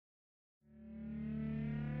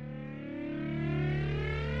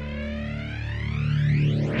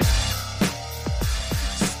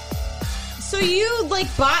you,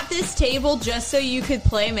 bought this table just so you could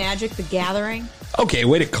play Magic the Gathering? Okay,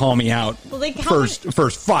 way to call me out. Well,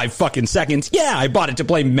 first 5 fucking seconds. Yeah, I bought it to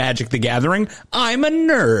play Magic the Gathering. I'm a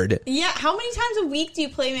nerd. Yeah, how many times a week do you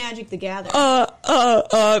play Magic the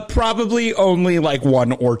Gathering? Probably only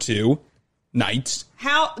 1 or 2 nights.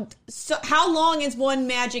 How long is one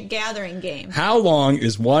Magic Gathering game? How long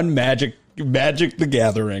is one Magic the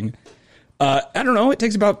Gathering? I don't know. It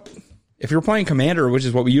takes about, if you're playing Commander, which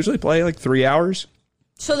is what we usually play, 3 hours.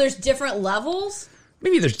 So there's different levels?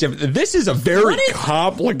 Maybe there's different. This is a very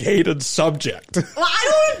complicated subject. Well,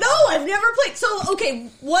 I don't know. I've never played. So, okay,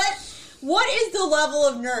 what is the level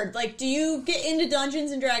of nerd? Do you get into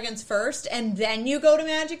Dungeons and Dragons first and then you go to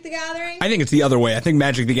Magic the Gathering? I think it's the other way. I think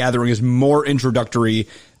Magic the Gathering is more introductory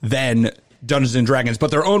than Dungeons and Dragons, but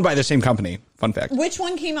they're owned by the same company. Fun fact. Which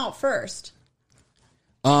one came out first?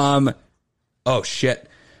 Oh shit.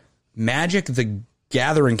 Magic the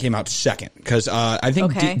Gathering came out second because I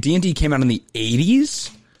think D&D came out in the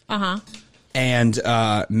 80s. Uh-huh. And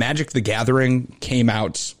Magic the Gathering came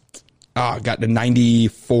out got to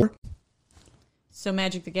 94. So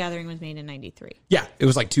Magic the Gathering was made in 93. Yeah, it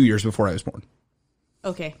was 2 years before I was born.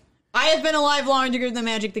 Okay. I have been alive longer than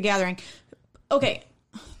Magic the Gathering. Okay.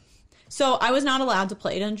 So I was not allowed to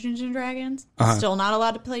play Dungeons and Dragons. Still not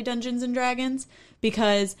allowed to play Dungeons and Dragons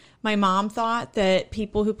because my mom thought that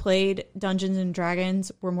people who played Dungeons and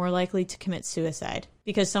Dragons were more likely to commit suicide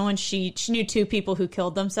because she knew 2 people who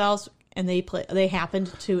killed themselves and they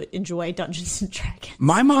happened to enjoy Dungeons and Dragons.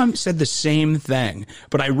 My mom said the same thing,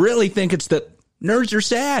 but I really think it's that nerds are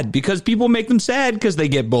sad because people make them sad because they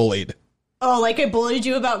get bullied. Oh, I bullied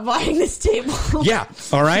you about buying this table? Yeah,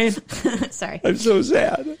 all right? Sorry. I'm so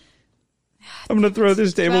sad. I'm going to throw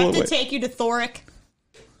this table away. I have to take you to Thoric.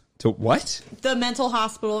 To what? The mental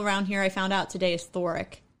hospital around here I found out today is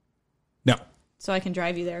Thoric. No. So I can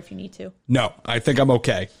drive you there if you need to. No, I think I'm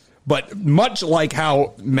okay. But much like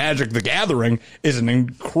how Magic the Gathering is an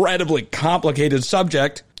incredibly complicated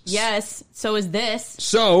subject. Yes, so is this.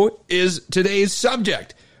 So is today's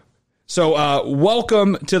subject. So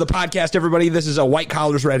welcome to the podcast, everybody. This is White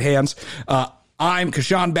Collars, Red Hands. I'm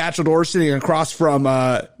Kashan Bachelor, sitting across from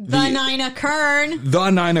the Nina Kern. The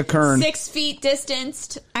Nina Kern. 6 feet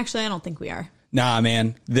distanced. Actually, I don't think we are. Nah,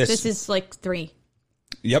 man. This is 3.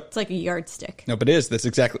 Yep. It's like a yardstick. Nope, it is. That's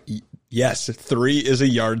exactly. Yes, 3 is a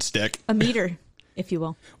yardstick. A meter, if you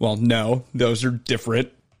will. Well, no, those are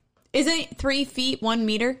different. Isn't 3 feet 1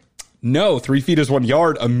 meter? No, 3 feet is 1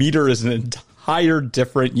 yard. A meter is an entire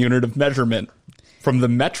different unit of measurement from the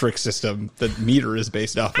metric system that meter is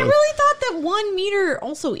based off of. I really thought that 1 meter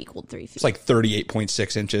also equaled 3 feet. It's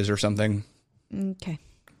 38.6 inches or something. Okay.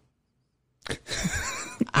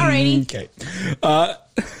 Alrighty. Okay.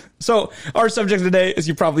 So our subject today, as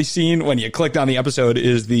you've probably seen when you clicked on the episode,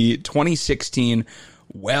 is the 2016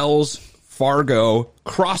 Wells Fargo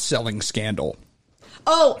cross-selling scandal.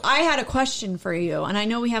 Oh, I had a question for you, and I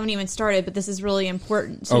know we haven't even started, but this is really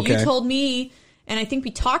important. So okay. You told me, and I think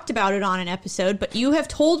we talked about it on an episode, but you have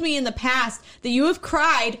told me in the past that you have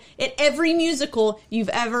cried at every musical you've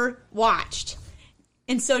ever watched.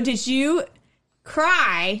 And so did you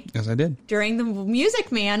cry? Yes, I did. During the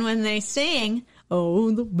Music Man when they sang, "Oh,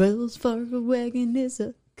 the Wells Fargo wagon is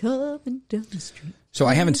a coming down the street." So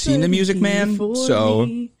I haven't seen the Music Man,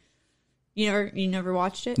 so... You never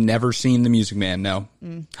watched it? Never seen the Music Man, no.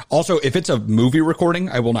 Mm. Also, if it's a movie recording,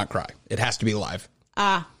 I will not cry. It has to be live.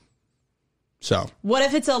 So. What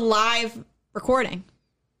if it's a live recording?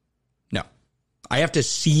 No. I have to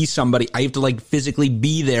see somebody. I have to physically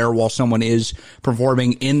be there while someone is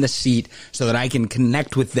performing in the seat so that I can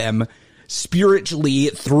connect with them spiritually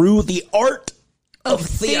through the art of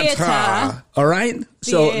theater. All right?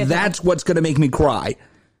 So that's what's going to make me cry.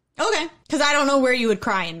 Okay, because I don't know where you would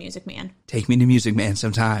cry in Music Man. Take me to Music Man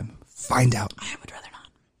sometime. Find out. I would rather not.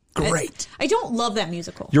 Great. I don't love that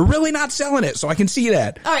musical. You're really not selling it, so I can see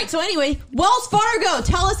that. All right, so anyway, Wells Fargo,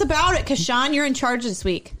 tell us about it, because Sean, you're in charge this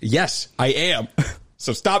week. Yes, I am.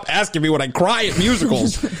 So stop asking me when I cry at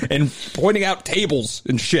musicals and pointing out tables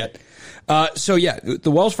and shit. So yeah,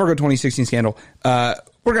 the Wells Fargo 2016 scandal, we're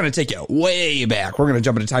going to take you way back. We're going to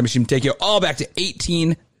jump into time machine and take you all back to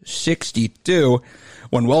 1862.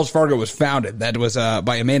 When Wells Fargo was founded. That was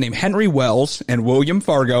by a man named Henry Wells and William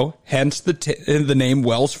Fargo, hence the name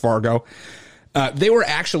Wells Fargo. They were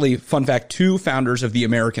actually, fun fact, 2 founders of the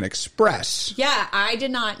American Express. Yeah, I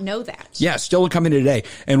did not know that. Yeah, still a company today.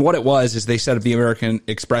 And what it was is they set up the American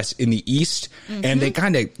Express in the East, and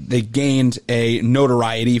they gained a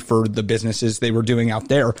notoriety for the businesses they were doing out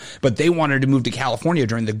there. But they wanted to move to California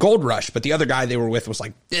during the gold rush. But the other guy they were with was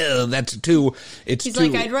like, that's too. He's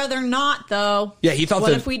like, I'd rather not, though. Yeah, he thought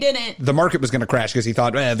what if we didn't? The market was going to crash because he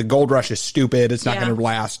thought, the gold rush is stupid. It's not going to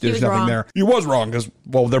last. There's nothing there. He was wrong because,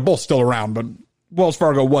 well, they're both still around, but Wells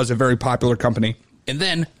Fargo was a very popular company. And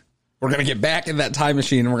then we're going to get back in that time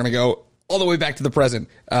machine and we're going to go all the way back to the present.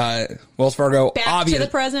 Wells Fargo. Back to the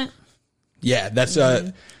present? Yeah, that's,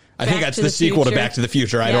 I think that's the sequel to Back to the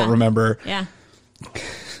Future. I don't remember. Yeah.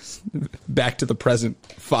 Back to the Present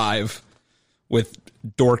 5 with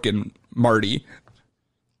Dork and Marty.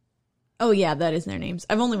 Oh, yeah, that is their names.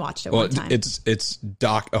 I've only watched it one time. It's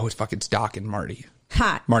Doc. Oh, it's Doc and Marty.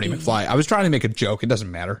 Ha. Marty McFly. I was trying to make a joke. It doesn't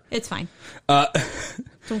matter. It's fine.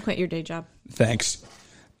 Don't quit your day job. Thanks.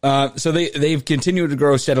 So they've continued to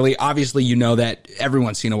grow steadily. Obviously, you know that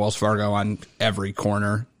everyone's seen a Wells Fargo on every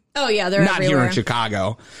corner. Oh, yeah, they're not everywhere. Here in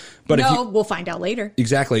Chicago. But we'll find out later.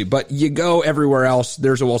 Exactly. But you go everywhere else,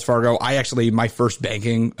 there's a Wells Fargo. My first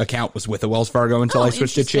banking account was with a Wells Fargo until I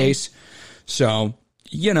switched to Chase. So,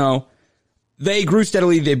 they grew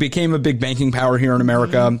steadily. They became a big banking power here in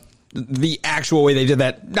America. The actual way they did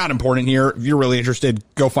that, not important here. If you're really interested,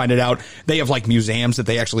 go find it out. They have museums that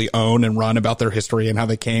they actually own and run about their history and how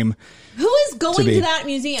they came. Who is going to that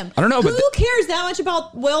museum? I don't know. Who cares that much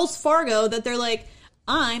about Wells Fargo that they're like,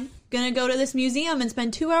 I'm going to go to this museum and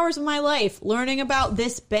spend 2 hours of my life learning about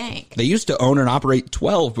this bank. They used to own and operate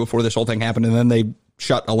 12 before this whole thing happened, and then they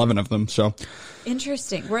shut 11 of them. So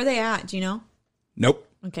interesting. Where are they at? Do you know? Nope.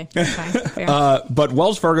 Okay, fine. Fair. But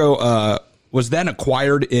Wells Fargo was then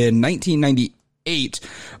acquired in 1998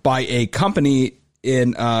 by a company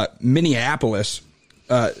in Minneapolis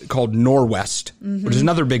called Norwest, which is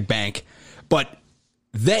another big bank. But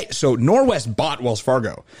so Norwest bought Wells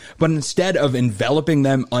Fargo, but instead of enveloping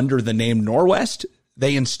them under the name Norwest,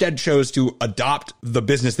 they instead chose to adopt the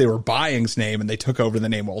business they were buying's name, and they took over the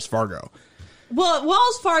name Wells Fargo. Well,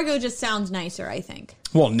 Wells Fargo just sounds nicer, I think.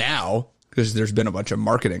 Well, now, because there's been a bunch of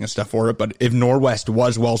marketing and stuff for it. But if Norwest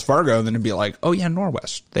was Wells Fargo, then it'd be like, oh, yeah,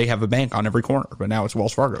 Norwest. They have a bank on every corner. But now it's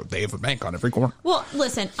Wells Fargo. They have a bank on every corner. Well,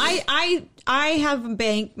 listen, I have a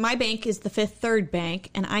bank. My bank is the Fifth Third Bank,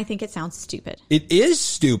 and I think it sounds stupid. It is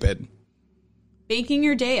stupid. Making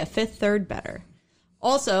your day a Fifth Third better.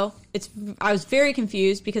 Also, I was very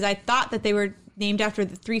confused because I thought that they were named after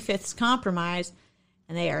the Three-Fifths Compromise,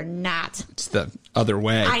 and they are not. It's the other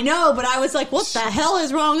way. I know, but I was like, what the hell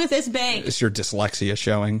is wrong with this bank? It's your dyslexia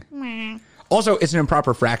showing. Meh. Also, it's an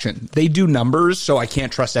improper fraction. They do numbers, so I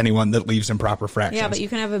can't trust anyone that leaves improper fractions. Yeah, but you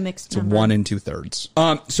can have a mixed number. It's 1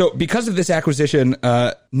 2/3. So because of this acquisition,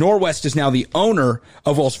 Norwest is now the owner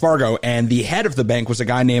of Wells Fargo, and the head of the bank was a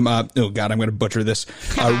guy named, I'm going to butcher this,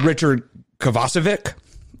 Richard Kovacevic.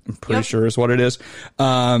 I'm pretty sure is what it is.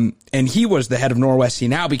 And he was the head of Norwest. He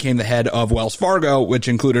now became the head of Wells Fargo, which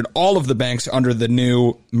included all of the banks under the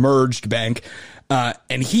new merged bank.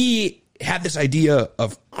 And he had this idea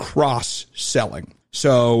of cross-selling.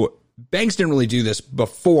 So banks didn't really do this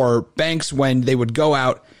before. Banks, when they would go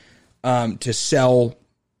out to sell,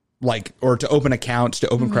 or to open accounts, to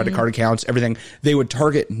open credit card accounts, everything, they would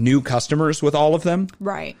target new customers with all of them.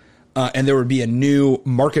 Right. And there would be a new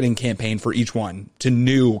marketing campaign for each one to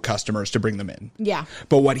new customers to bring them in. Yeah.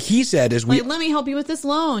 But what he said is, let me help you with this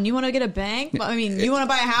loan. You want to get a bank? I mean, you want to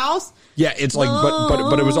buy a house? Yeah, it's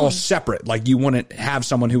but it was all separate. Like, you wouldn't have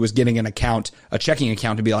someone who was getting an account, a checking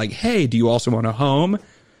account, to be like, hey, do you also want a home?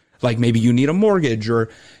 Like, maybe you need a mortgage, or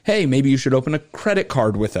hey, maybe you should open a credit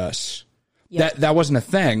card with us. Yep. That wasn't a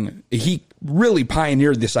thing. He really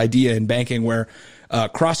pioneered this idea in banking where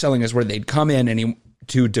cross-selling is where they'd come in and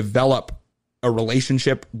to develop a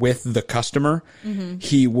relationship with the customer,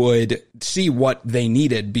 he would see what they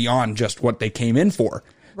needed beyond just what they came in for.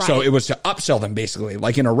 Right. So it was to upsell them, basically,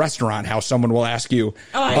 like in a restaurant, how someone will ask you,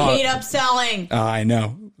 oh, I hate upselling. I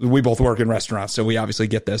know. We both work in restaurants, so we obviously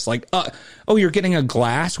get this. Like, oh, you're getting a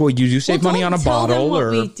glass? Well, you do save money on a bottle.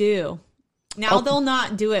 What we do. Now they'll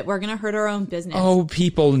not do it. We're going to hurt our own business. Oh,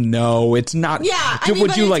 people know. It's not. Yeah, I mean,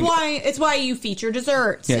 it's why you feature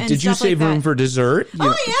desserts. Yeah, did you save room for dessert?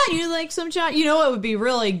 You like some shot. You know what would be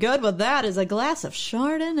really good with that is a glass of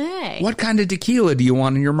Chardonnay. What kind of tequila do you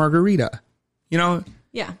want in your margarita?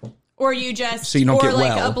 Yeah. Or you just, so you don't get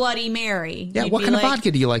a Bloody Mary. Yeah, what kind of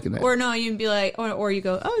vodka do you like in that? Or no, you'd be like, or you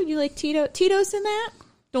go, oh, you like Tito's in that?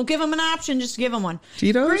 Don't give them an option, just give them one.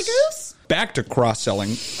 Tito's? Grey Goose? Back to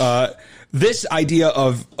cross-selling. this idea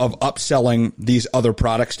of upselling these other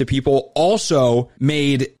products to people also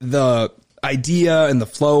made the idea and the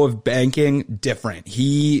flow of banking different.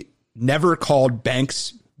 He never called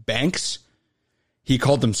banks. He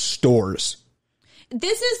called them stores.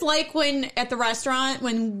 This is like when at the restaurant,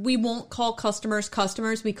 when we won't call customers,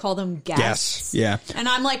 we call them guests. Yeah. And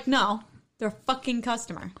I'm like, no, they're a fucking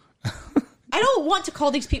customer. I don't want to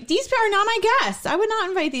call these people. These are not my guests. I would not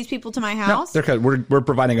invite these people to my house. No, we're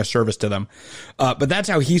providing a service to them. But that's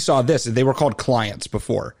how he saw this. They were called clients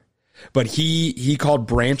before. But he called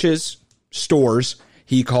branches stores.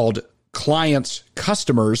 He called clients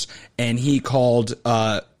customers. And he called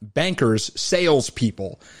bankers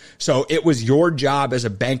salespeople. So it was your job as a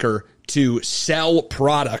banker to sell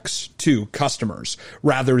products to customers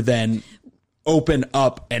rather than open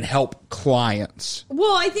up and help clients.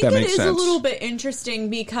 Well, I think it is a little bit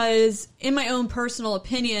interesting because in my own personal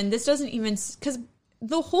opinion, this doesn't even, because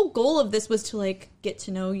the whole goal of this was to like get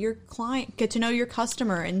to know your client, get to know your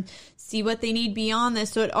customer and see what they need beyond this.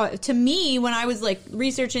 So to me, when I was like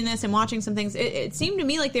researching this and watching some things, it seemed to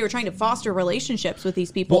me like they were trying to foster relationships with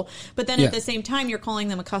these people. But then at the same time, you're calling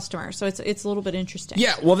them a customer. So it's a little bit interesting.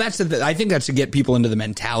 Yeah, well, I think that's to get people into the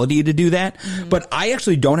mentality to do that. Mm-hmm. But I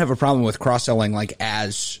actually don't have a problem with cross-selling like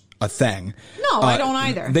as a thing. No, I don't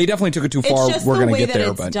either. They definitely took it too far. It's just We're going the to get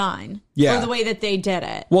there, it's but done. Yeah, or the way that they did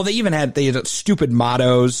it. Well, they had stupid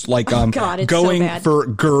mottos like God, going so for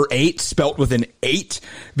GER8 spelt with an 8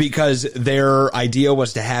 because their idea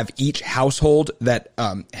was to have each household that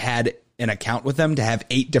had an account with them to have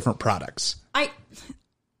 8 different products.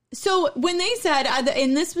 So when they said,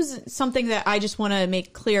 and this was something that I just want to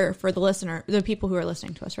make clear for the people who are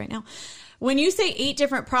listening to us right now. When you say 8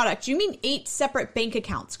 different products, you mean 8 separate bank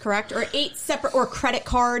accounts, correct? Or 8 separate, or credit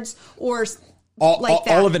cards, or like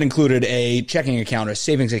that? All of it included a checking account, a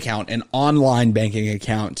savings account, an online banking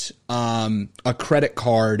account, a credit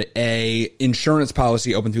card, a insurance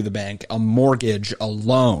policy open through the bank, a mortgage, a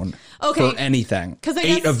loan for anything.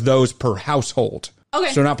 8 of those per household.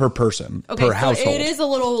 Okay. So not per person, per household. It is a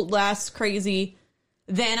little less crazy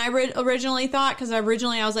than I originally thought, because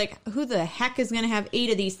originally I was like, who the heck is going to have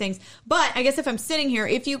 8 of these things? But I guess if I'm sitting here,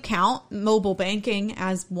 if you count mobile banking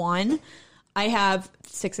as one, I have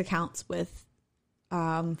 6 accounts with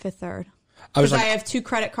Fifth Third. Because I have 2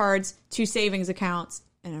 credit cards, 2 savings accounts,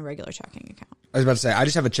 and a regular checking account. I was about to say, I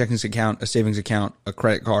just have a checking account, a savings account, a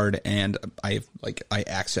credit card, and I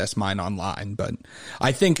access mine online. But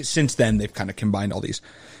I think since then they've kind of combined all these.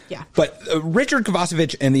 Yeah. But Richard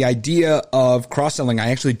Kovacevic and the idea of cross-selling,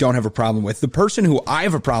 I actually don't have a problem with. The person who I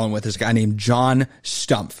have a problem with is a guy named John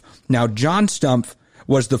Stumpf. Now, John Stumpf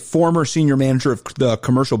was the former senior manager of the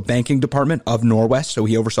commercial banking department of Norwest, so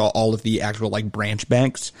he oversaw all of the actual branch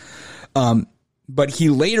banks. But he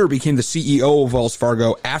later became the CEO of Wells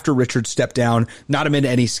Fargo after Richard stepped down, not amid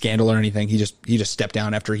any scandal or anything. He just stepped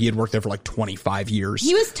down after he had worked there for 25 years.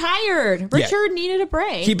 He was tired. Richard needed a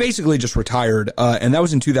break. He basically just retired, and that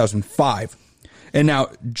was in 2005. And now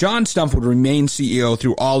John Stumpf would remain CEO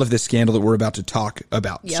through all of this scandal that we're about to talk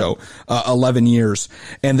about. Yep. So 11 years.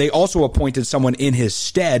 And they also appointed someone in his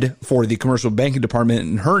stead for the commercial banking department,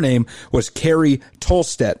 and her name was Carrie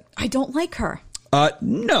Tolstedt. I don't like her.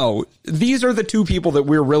 No, these are the 2 people that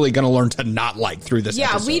we're really going to learn to not like through this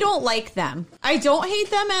episode. We don't like them. I don't hate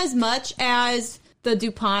them as much as the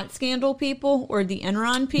DuPont scandal people or the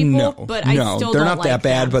Enron people, but I still they're don't not that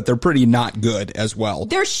bad, them. but they're pretty not good as well.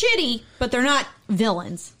 They're shitty, but they're not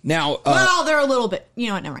villains. Now, well, they're a little bit,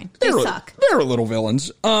 never mind. They suck. They're a little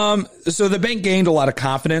villains. So the bank gained a lot of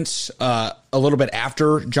confidence, a little bit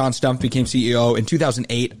after John Stumpf became CEO in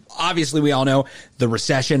 2008. Obviously, we all know the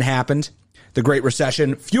recession happened. The Great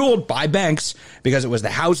Recession, fueled by banks, because it was the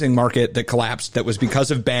housing market that collapsed. That was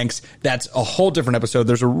because of banks. That's a whole different episode.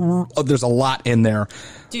 There's a lot in there.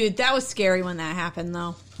 Dude, that was scary when that happened,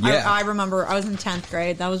 though. Yeah. I remember I was in 10th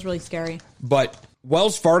grade. That was really scary. But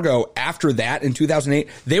Wells Fargo, after that, in 2008,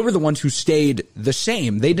 they were the ones who stayed the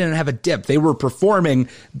same. They didn't have a dip. They were performing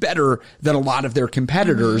better than a lot of their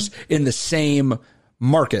competitors in the same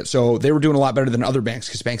market. So they were doing a lot better than other banks,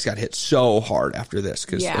 because banks got hit so hard after this,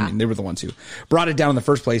 because they were the ones who brought it down in the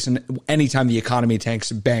first place. And anytime the economy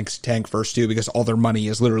tanks, banks tank first too, because all their money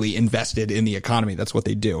is literally invested in the economy. That's what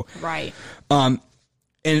they do. Right. And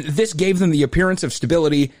this gave them the appearance of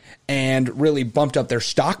stability and really bumped up their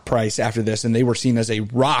stock price after this. And they were seen as a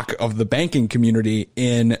rock of the banking community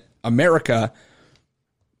in America.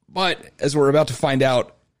 But as we're about to find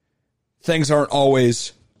out, things aren't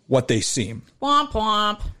always what they seem. Womp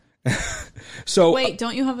womp. So wait,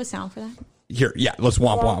 don't you have a sound for that? Here, let's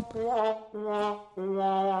womp womp.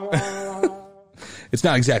 It's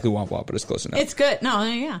not exactly womp womp, but it's close enough. It's good. No,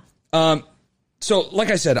 yeah. So, like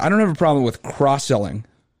I said, I don't have a problem with cross-selling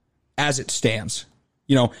as it stands,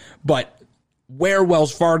 but where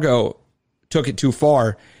Wells Fargo took it too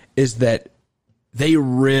far is that they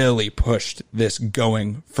really pushed this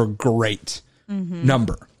going for great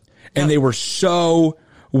number. And they were so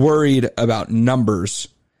worried about numbers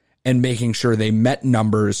and making sure they met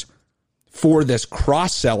numbers for this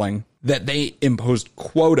cross-selling that they imposed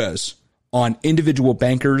quotas on individual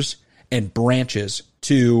bankers and branches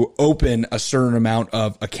to open a certain amount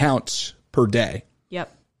of accounts per day.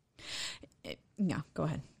 Yep. No, go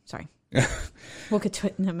ahead. Sorry. We'll get to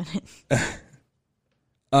it in a minute.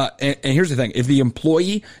 And here's the thing. If the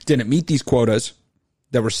employee didn't meet these quotas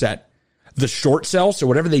that were set, the short sell, so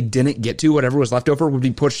whatever they didn't get to, whatever was left over, would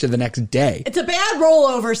be pushed to the next day. It's a bad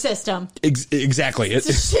rollover system. Exactly. It's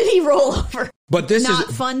a shitty rollover. But this Not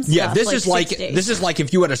is fun stuff. Yeah, this is like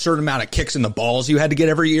if you had a certain amount of kicks in the balls you had to get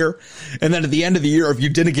every year, and then at the end of the year, if you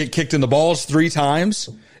didn't get kicked in the balls 3 times,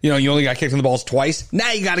 you only got kicked in the balls twice.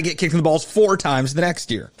 Now you got to get kicked in the balls 4 times the next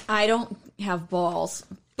year. I don't have balls.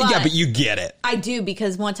 But you get it. I do,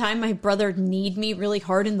 because one time my brother kneed me really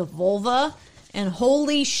hard in the vulva, and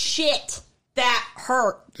holy shit, that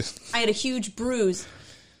hurt. I had a huge bruise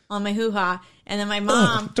on my hoo-ha, and then my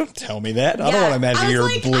mom... Don't tell me that. I don't want to imagine your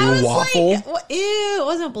blue waffle. Ew, it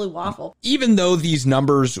wasn't a blue waffle. Even though these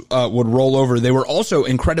numbers would roll over, they were also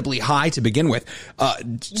incredibly high to begin with.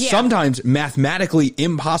 Sometimes mathematically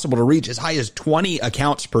impossible to reach, as high as 20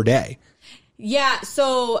 accounts per day. Yeah,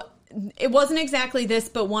 so... It wasn't exactly this,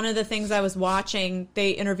 but one of the things I was watching,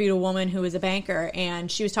 they interviewed a woman who was a banker, and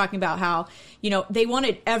she was talking about how, they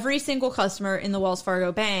wanted every single customer in the Wells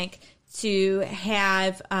Fargo bank to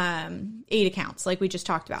have 8 accounts, like we just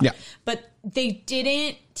talked about. Yeah. But they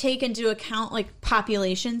didn't take into account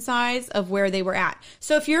population size of where they were at.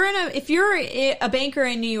 So if you're a banker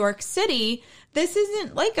in New York City, this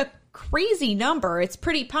isn't like a crazy number. It's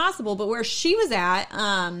pretty possible, but where she was at,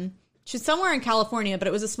 she's somewhere in California, but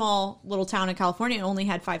it was a small little town in California. It only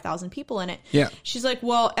had 5,000 people in it. Yeah. She's like,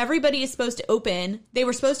 well, everybody is supposed to open. They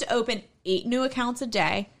were supposed to open 8 new accounts a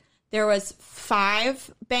day. There was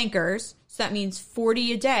 5 bankers, so that means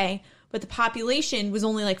 40 a day. But the population was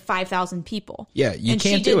only 5,000 people. Yeah, you can't do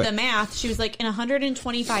it. And she did the math. She was like, in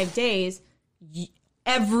 125 days, we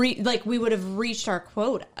would have reached our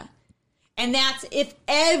quota. And that's if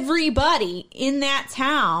everybody in that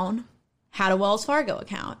town had a Wells Fargo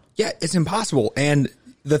account. Yeah, it's impossible. And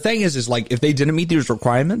the thing is if they didn't meet these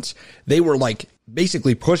requirements, they were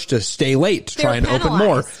basically pushed to stay late to try and open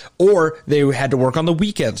more, or they had to work on the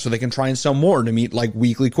weekends so they can try and sell more to meet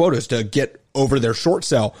weekly quotas to get over their short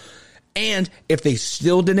sell. And if they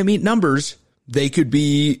still didn't meet numbers, they could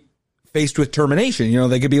be faced with termination.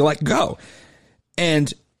 They could be let go.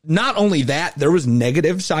 And not only that, there was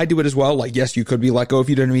negative side to it as well. Yes, you could be let go if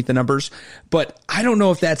you didn't meet the numbers, but I don't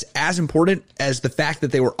know if that's as important as the fact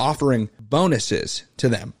that they were offering bonuses to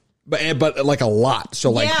them, but a lot.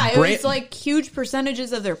 So it was huge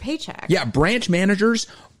percentages of their paycheck. Yeah, branch managers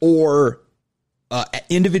or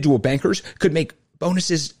individual bankers could make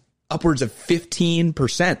bonuses upwards of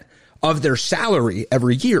 15% of their salary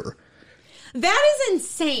every year. That is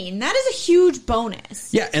insane. That is a huge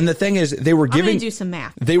bonus. Yeah, and the thing is, I'm gonna do some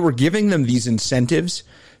math. They were giving them these incentives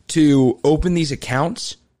to open these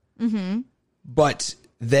accounts, but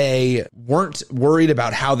they weren't worried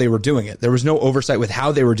about how they were doing it. There was no oversight with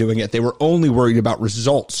how they were doing it. They were only worried about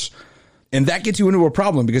results. And that gets you into a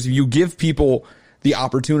problem, because if you give people the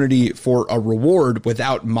opportunity for a reward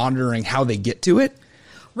without monitoring how they get to it.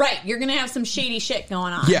 Right, you're going to have some shady shit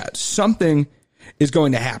going on. Yeah, something is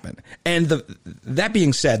going to happen. And that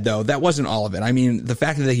being said, though, that wasn't all of it. I mean, the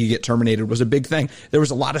fact that they could get terminated was a big thing. There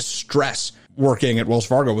was a lot of stress. Working at Wells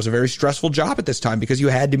Fargo was a very stressful job at this time, because you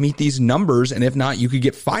had to meet these numbers, and if not, you could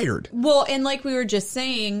get fired. Well, and like we were just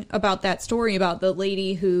saying about that story about the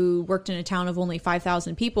lady who worked in a town of only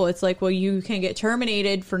 5,000 people, it's you can get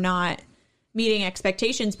terminated for not meeting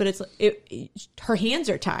expectations, but her hands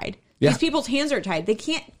are tied. Yeah. These people's hands are tied. They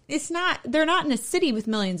can't, they're not in a city with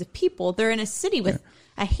millions of people. They're in a city with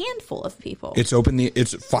a handful of people.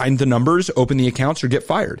 It's find the numbers, open the accounts, or get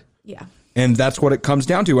fired. Yeah. And that's what it comes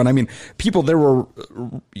down to. And I mean, there were,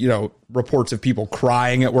 reports of people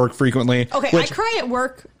crying at work frequently. Okay, I cry at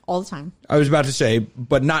work all the time. I was about to say,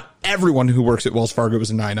 but not everyone who works at Wells Fargo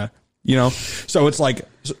is a Nina. So it's some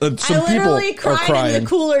I literally cried in the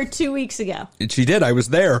cooler 2 weeks ago. She did. I was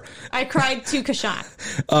there. I cried to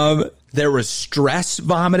Kashan. There was stress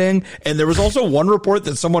vomiting, and there was also one report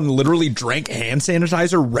that someone literally drank hand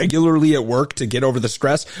sanitizer regularly at work to get over the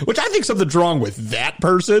stress, which I think something's wrong with that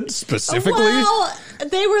person specifically. Well,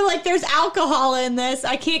 they were like, there's alcohol in this.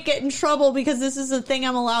 I can't get in trouble because this is a thing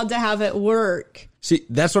I'm allowed to have at work. See,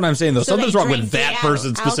 that's what I'm saying, though. So Something's wrong with that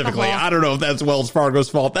person specifically. alcohol. I don't know if that's Wells Fargo's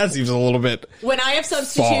fault. That seems a little bit When I have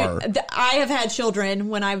I have had children,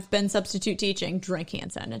 when I've been substitute teaching, drink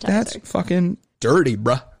hand sanitizer. That's fucking dirty,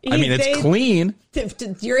 bruh. I mean, it's clean.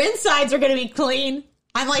 Your insides are going to be clean.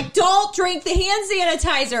 I'm like, don't drink the hand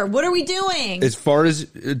sanitizer. What are we doing? As far as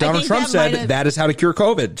Donald Trump said, that is how to cure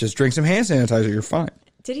COVID. Just drink some hand sanitizer. You're fine.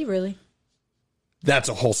 Did he really? That's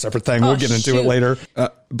a whole separate thing. We'll get into it later.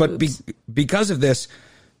 But because of this,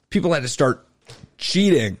 people had to start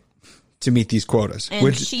cheating to meet these quotas.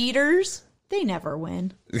 And cheaters, they never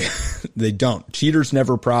win. They don't. Cheaters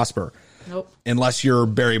never prosper. Nope. Unless you're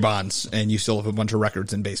Barry Bonds and you still have a bunch of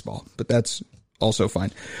records in baseball. But that's also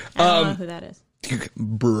fine. I don't know who that is.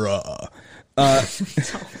 Bruh.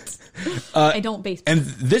 I don't baseball. And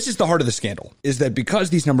this is the heart of the scandal, is that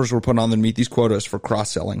because these numbers were put on to meet these quotas for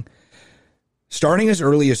cross-selling, starting as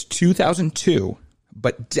early as 2002,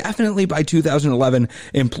 but definitely by 2011,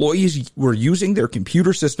 employees were using their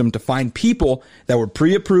computer system to find people that were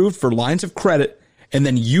pre-approved for lines of credit and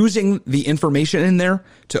then using the information in there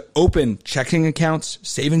to open checking accounts,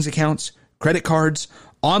 savings accounts, credit cards,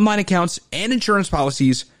 online accounts, and insurance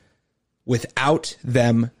policies without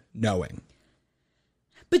them knowing.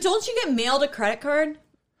 But don't you get mailed a credit card?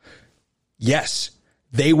 Yes.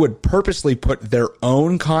 They would purposely put their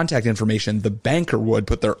own contact information. The banker would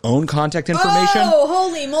put their own contact information. Oh,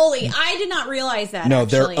 holy moly. I did not realize that. No,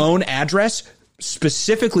 their own address,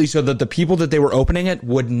 specifically so that the people that they were opening it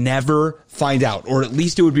would never find out, or at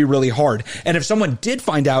least it would be really hard. And if someone did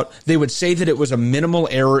find out, they would say that it was a minimal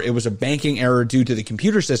error, it was a banking error due to the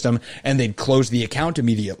computer system, and they'd close the account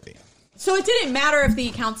immediately. So it didn't matter if the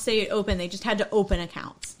accounts stayed open, they just had to open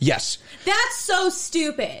accounts. Yes. That's so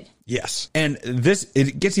stupid. Yes. And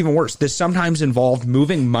it gets even worse. This sometimes involved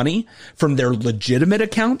moving money from their legitimate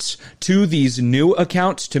accounts to these new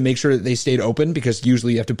accounts to make sure that they stayed open, because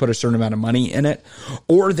usually you have to put a certain amount of money in it.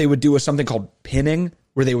 Or they would do something called pinning,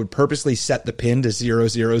 where they would purposely set the pin to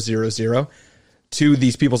 0000 to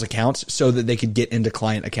these people's accounts so that they could get into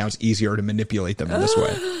client accounts easier to manipulate them in this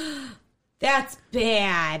way. That's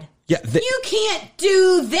bad. Yeah, you can't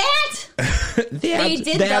do that.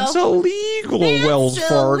 That's illegal, Wells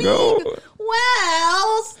Fargo.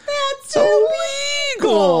 Wells, that's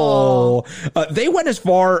illegal. They went as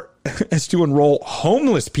far as to enroll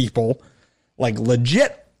homeless people, like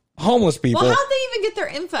legit homeless people. Well, how'd they even get their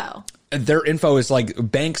info? Their info is like,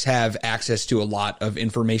 banks have access to a lot of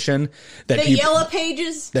information that Yellow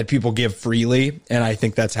Pages that people give freely, and I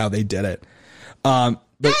think that's how they did it.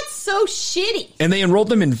 That's so shitty. And they enrolled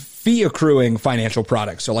them in fee accruing financial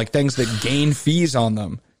products. So like things that gain fees on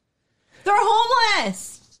them. They're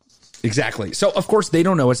homeless. Exactly. So of course they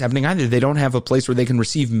don't know what's happening either. They don't have a place where they can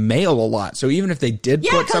receive mail a lot. So even if they did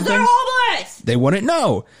put something, they're homeless, they wouldn't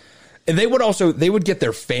know. And they would get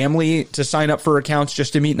their family to sign up for accounts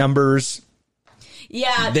just to meet numbers.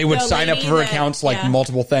 Yeah. They would sign up for accounts like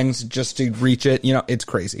multiple things just to reach it. You know, it's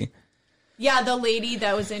crazy. Yeah, the lady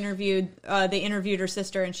that was interviewed, they interviewed her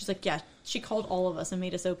sister, and she's like, yeah, she called all of us and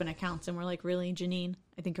made us open accounts. And we're like, really, Janine?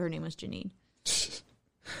 I think her name was Janine.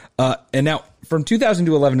 And now, from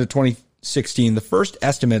 2011 to 2016, the first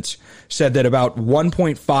estimates said that about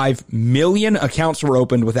 1.5 million accounts were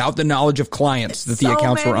opened without the knowledge of clients that the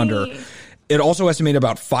accounts were under. It also estimated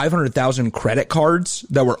about 500,000 credit cards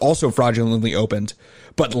that were also fraudulently opened.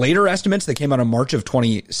 But later estimates that came out in March of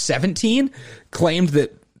 2017 claimed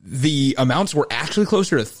that the amounts were actually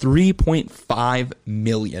closer to 3.5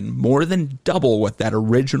 million, more than double what that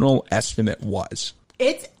original estimate was.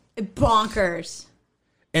 It's bonkers.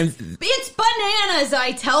 And it's bananas,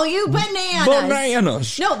 I tell you,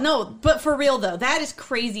 bananas. No, but for real though, that is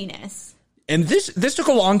craziness. And this took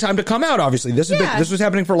a long time to come out, obviously. This was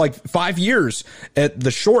happening for like 5 years at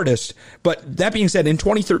the shortest. But that being said, in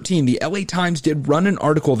 2013, the LA Times did run an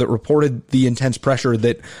article that reported the intense pressure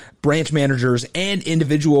that branch managers and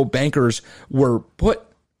individual bankers were put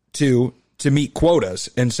to meet quotas,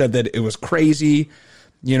 and said that it was crazy.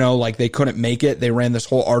 You know, like they couldn't make it. They ran this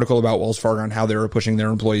whole article about Wells Fargo and how they were pushing their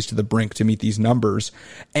employees to the brink to meet these numbers.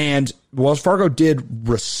 And Wells Fargo did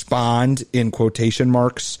respond in quotation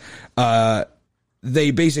marks.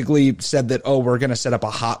 They basically said that, we're going to set up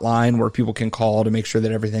a hotline where people can call to make sure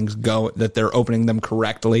that everything's that they're opening them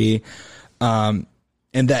correctly. And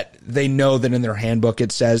that they know that in their handbook,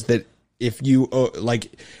 it says that if you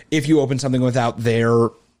open something without their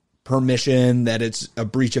permission, that it's a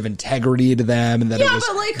breach of integrity to them, and that it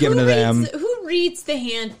was given to them. Who reads the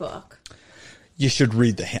handbook? You should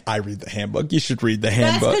read I read the handbook. You should read the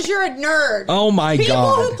handbook. That's because you're a nerd. Oh my God.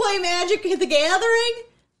 People who play Magic the Gathering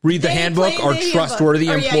read the handbook, are trustworthy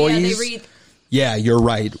employees. Yeah, they read. Yeah, you're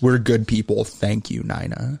right. We're good people. Thank you,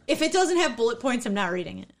 Nina. If it doesn't have bullet points, I'm not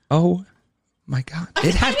reading it. Oh my God.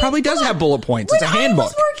 It probably does have bullet points. It's a handbook. When I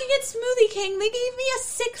was working at Smoothie King, they gave me a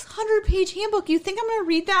 600-page handbook. You think I'm going to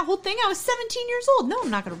read that whole thing? I was 17 years old. No, I'm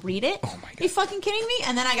not going to read it. Oh my God. Are you fucking kidding me?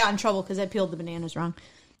 And then I got in trouble because I peeled the bananas wrong.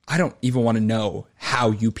 I don't even want to know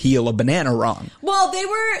how you peel a banana wrong. Well, they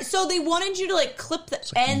wanted you to like clip the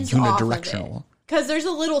ends off of it. Because there's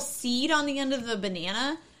a little seed on the end of the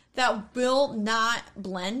banana that will not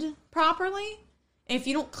blend properly. And if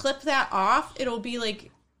you don't clip that off, it'll be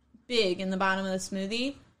like big in the bottom of the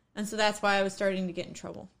smoothie. And so that's why I was starting to get in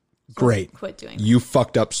trouble. So Great. I quit doing that. You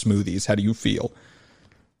fucked up smoothies. How do you feel?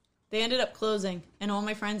 They ended up closing, and all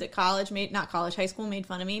my friends at high school made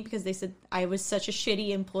fun of me because they said I was such a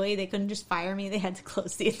shitty employee. They couldn't just fire me. They had to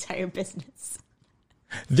close the entire business.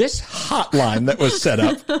 This hotline that was set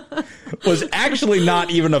up was actually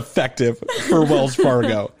not even effective for Wells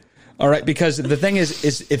Fargo. All right, because the thing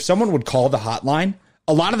is if someone would call the hotline,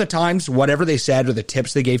 a lot of the times, whatever they said or the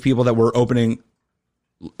tips they gave people that were opening,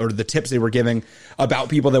 or the tips they were giving about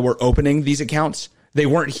people that were opening these accounts, they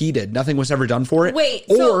weren't heeded. Nothing was ever done for it. Wait,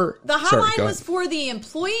 so the hotline was for the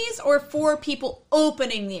employees or for people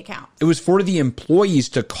opening the account? It was for the employees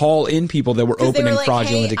to call in people that were opening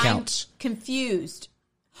fraudulent hey, accounts. I'm confused.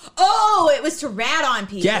 Oh, it was to rat on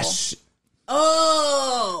people. Yes.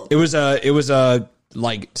 Oh. It was a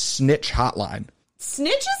like snitch hotline.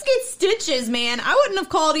 Snitches get stitches, man. I wouldn't have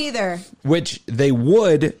called either. Which they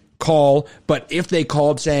would call, but if they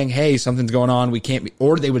called saying, hey, something's going on, we can't be,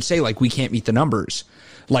 or they would say like, we can't meet the numbers,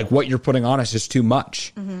 like what you're putting on us is too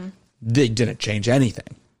much. Mm-hmm. They didn't change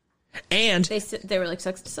anything. And they were like,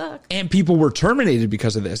 sucks to suck. And people were terminated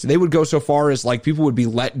because of this. They would go so far as like people would be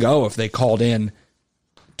let go if they called in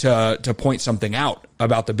to point something out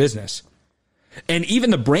about the business. And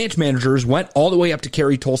even the branch managers went all the way up to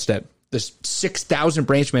Carrie Tolstead, the 6,000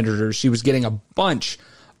 branch managers. She was getting a bunch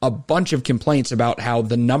of complaints about how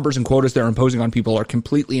the numbers and quotas they're imposing on people are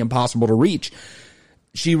completely impossible to reach.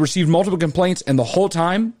 She received multiple complaints, and the whole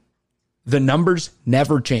time, the numbers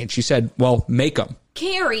never changed. She said, well, make them.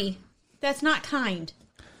 Carrie, that's not kind.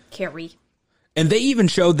 Carrie. And they even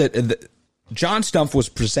showed that John Stumpf was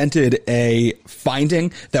presented a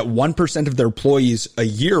finding that 1% of their employees a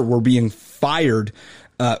year were being fired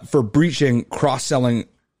for breaching cross-selling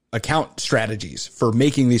account strategies, for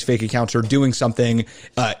making these fake accounts or doing something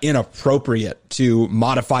inappropriate to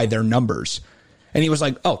modify their numbers. And he was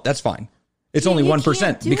like, oh, that's fine. It's only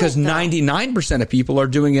 1% because 99% of people are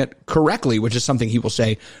doing it correctly, which is something he will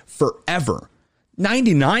say forever.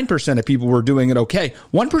 99% of people were doing it okay.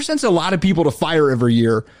 1% is a lot of people to fire every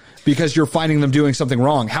year because you're finding them doing something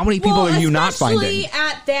wrong. How many people are you not finding? Especially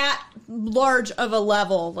at that large of a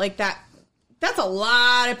level like that, that's a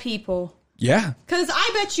lot of people. Yeah. Because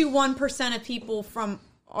I bet you 1% of people from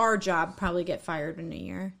our job probably get fired in a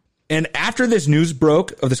year. And after this news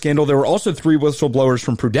broke of the scandal, there were also 3 whistleblowers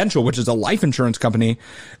from Prudential, which is a life insurance company,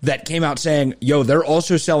 that came out saying, yo, they're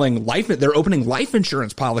also they're opening life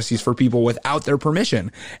insurance policies for people without their permission.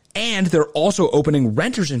 And they're also opening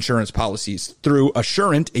renters insurance policies through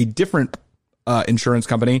Assurant, a different insurance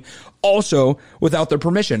company, also without their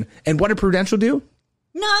permission. And what did Prudential do?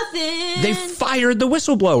 Nothing. They fired the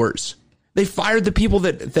whistleblowers. They fired the people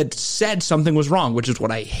that said something was wrong, which is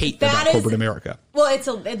what I hate about corporate America. Well,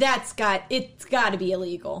 it's got to be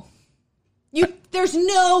illegal. There's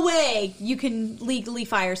no way you can legally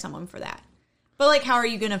fire someone for that. But like, how are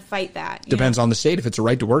you going to fight that? Depends on the state. If it's a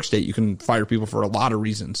right to work state, you can fire people for a lot of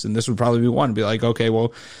reasons, and this would probably be one. Be like, okay,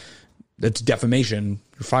 well, that's defamation.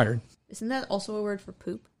 You're fired. Isn't that also a word for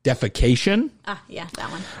poop? Defecation? Ah, yeah, that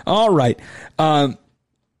one. All right.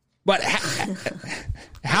 But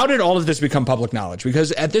how did all of this become public knowledge?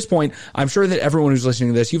 Because at this point, I'm sure that everyone who's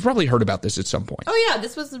listening to this, you've probably heard about this at some point. Oh, yeah.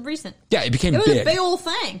 This was recent. Yeah, it became big. It was a big old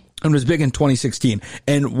thing. And it was big in 2016.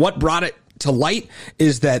 And what brought it to light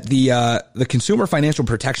is that the Consumer Financial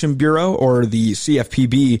Protection Bureau, or the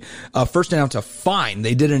CFPB, first announced a fine.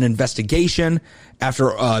 They did an investigation after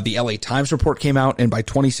the LA Times report came out. And by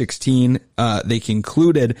 2016, they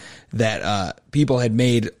concluded that people had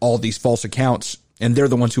made all these false accounts. And they're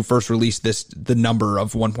the ones who first released the number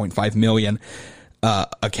of 1.5 million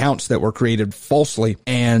accounts that were created falsely.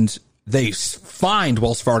 And they fined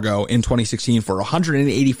Wells Fargo in 2016 for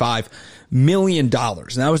 $185 million. And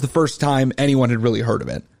that was the first time anyone had really heard of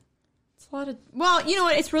it. It's a lot of. Well, you know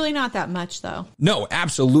what? It's really not that much, though. No,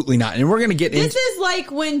 absolutely not. And we're going to get into... This is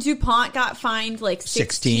like when DuPont got fined like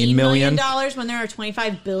 $16 million when they're a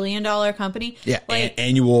 $25 billion company. Yeah, like,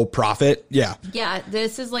 annual profit. Yeah. Yeah,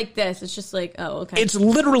 this is like this. It's just like, oh, okay. It's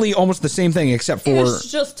literally almost the same thing except for... It's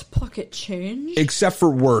just pocket change. Except for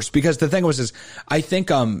worse. Because the thing was, I think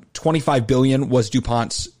 $25 billion was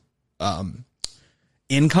DuPont's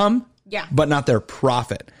income. Yeah. But not their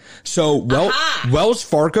profit. So Wells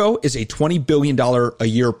Fargo is a $20 billion a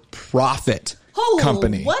year profit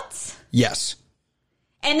company. What? Yes.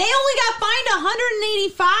 And they only got fined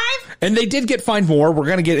 185? And they did get fined more. We're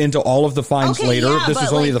going to get into all of the fines later. Yeah, this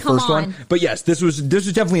is only the first on. one. But yes, this was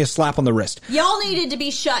definitely a slap on the wrist. Y'all needed to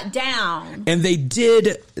be shut down. And they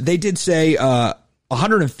did say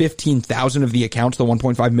 115,000 of the accounts, the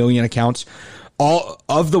 1.5 million accounts, all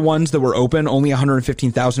of the ones that were open, only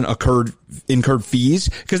 115,000 incurred fees.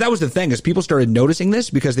 Because that was the thing, is people started noticing this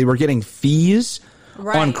because they were getting fees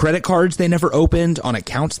on credit cards they never opened, on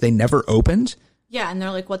accounts they never opened. Yeah, and they're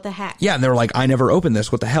like, what the heck? Yeah, and they're like, I never opened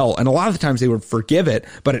this. What the hell? And a lot of the times they would forgive it,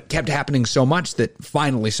 but it kept happening so much that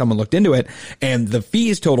finally someone looked into it, and the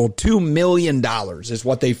fees totaled $2 million is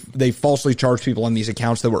what they falsely charged people on these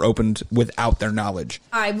accounts that were opened without their knowledge.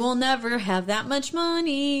 I will never have that much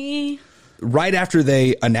money. Right after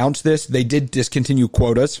they announced this, they did discontinue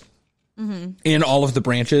quotas in all of the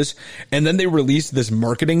branches. And then they released this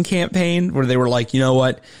marketing campaign where they were like, you know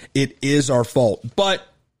what? It is our fault. But,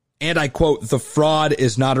 and I quote, the fraud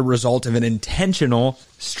is not a result of an intentional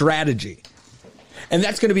strategy. And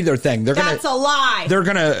that's going to be their thing. That's a lie. They're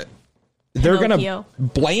going to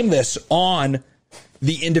blame this on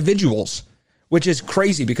the individuals, which is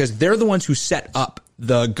crazy because they're the ones who set up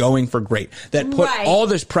the Going for Great, that put all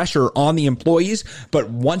this pressure on the employees. But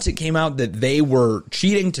once it came out that they were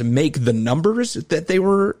cheating to make the numbers that they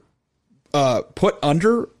were put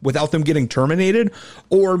under without them getting terminated,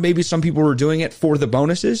 or maybe some people were doing it for the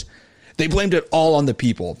bonuses, they blamed it all on the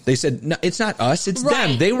people. They said, no, it's not us, it's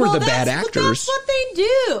them. They were the bad actors. That's what they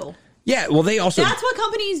do. Yeah, well, they also... That's what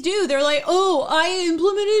companies do. They're like, oh, I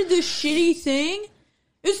implemented this shitty thing.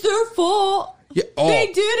 It's their fault. Yeah, they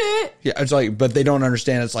did it. Yeah, it's like, but they don't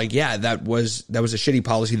understand. It's like, yeah, that was a shitty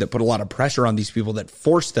policy that put a lot of pressure on these people that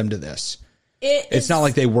forced them to this. It's not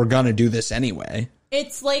like they were going to do this anyway.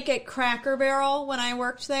 It's like at Cracker Barrel when I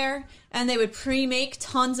worked there, and they would pre-make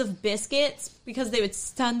tons of biscuits because they would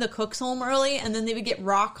send the cooks home early, and then they would get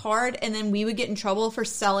rock hard, and then we would get in trouble for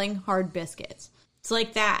selling hard biscuits. It's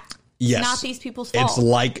like that. Yes. It's not these people's fault. It's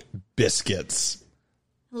like biscuits.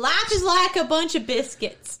 Life is like a bunch of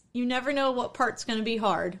biscuits. You never know what part's going to be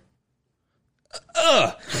hard.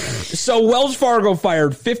 So Wells Fargo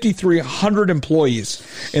fired 5,300 employees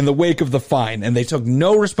in the wake of the fine, and they took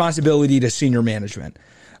no responsibility to senior management.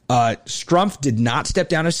 Strumpf did not step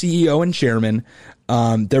down as CEO and chairman.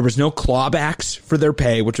 There was no clawbacks for their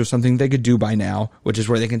pay, which was something they could do by now, which is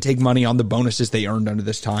where they can take money on the bonuses they earned under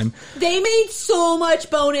this time. They made so much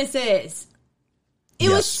bonuses. It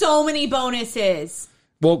was so many bonuses.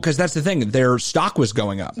 Well, because that's the thing. Their stock was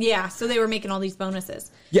going up. Yeah, so they were making all these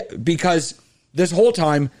bonuses. Yeah, because this whole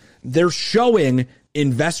time they're showing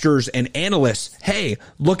investors and analysts, hey,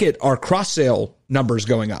 look at our cross-sale numbers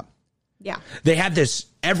going up. Yeah. They had this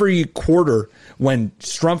every quarter when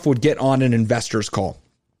Strumpf would get on an investor's call.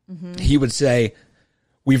 Mm-hmm. He would say,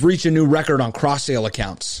 we've reached a new record on cross-sale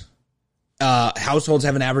accounts. Households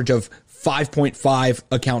have an average of 5.5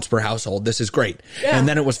 accounts per household. This is great. Yeah. And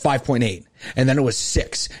then it was 5.8. And then it was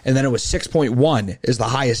 6. And then it was 6.1 is the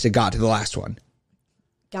highest it got to the last one.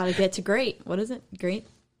 Gotta get to great. What is it? Great?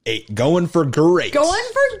 8. Going for great. Going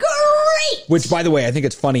for great. Which, by the way, I think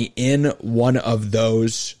it's funny. In one of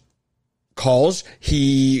those calls,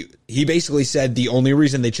 he basically said the only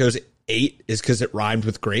reason they chose 8 is because it rhymed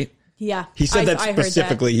with great. Yeah. He said that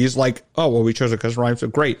specifically. He's like, oh, well, we chose it because it rhymes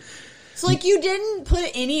with great. So, like, you didn't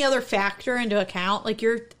put any other factor into account? Like,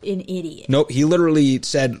 you're an idiot. Nope. He literally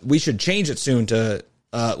said, we should change it soon to,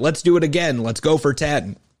 let's do it again. Let's go for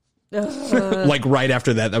 10. Like, right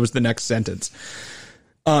after that. That was the next sentence.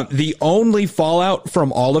 The only fallout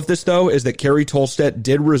from all of this, though, is that Carrie Tolstedt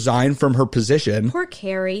did resign from her position. Poor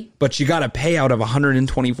Carrie. But she got a payout of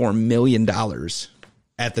 $124 million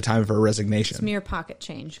at the time of her resignation. It's mere pocket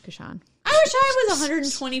change, Kashan. I wish I was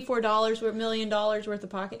 $124 million worth of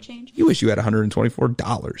pocket change. You wish you had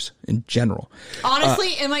 $124 in general.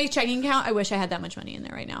 Honestly, in my checking account, I wish I had that much money in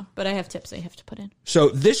there right now. But I have tips I have to put in. So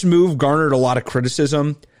this move garnered a lot of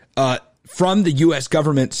criticism from the U.S.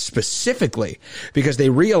 government specifically because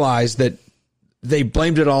they realized that they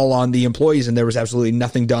blamed it all on the employees and there was absolutely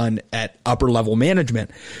nothing done at upper level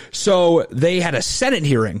management. So they had a Senate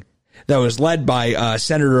hearing that was led by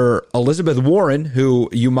Senator Elizabeth Warren, who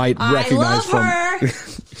you might recognize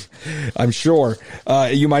from. I'm sure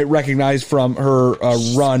you might recognize from her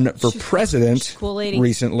run for president cool lady.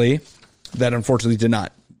 Recently. That unfortunately did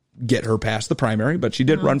not get her past the primary, but she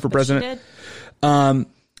did run for president. And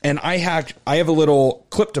I have a little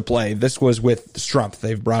clip to play. This was with Strumpf.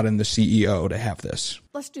 They've brought in the CEO to have this.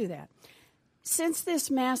 Let's do that. Since this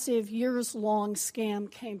massive years-long scam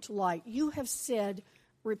came to light, you have said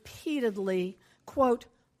repeatedly, quote,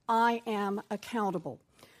 I am accountable.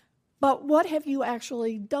 But what have you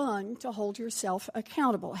actually done to hold yourself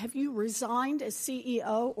accountable? Have you resigned as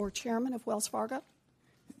CEO or chairman of Wells Fargo?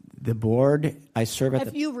 The board, I serve at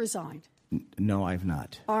Have you resigned? No, I've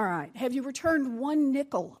not. All right. Have you returned one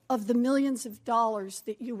nickel of the millions of dollars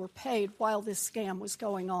that you were paid while this scam was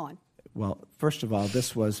going on? Well, first of all,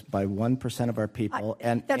 this was by 1% of our people.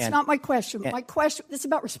 That's not my question. My question is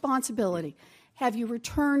about responsibility. Have you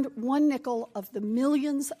returned one nickel of the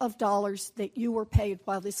millions of dollars that you were paid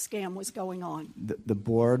while this scam was going on? The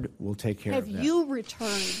board will take care of that. Have you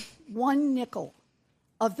returned one nickel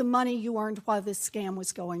of the money you earned while this scam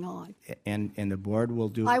was going on? And the board will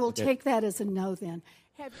do. I will take that as a no then.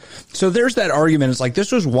 So there's that argument. It's like,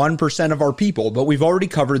 this was 1% of our people, but we've already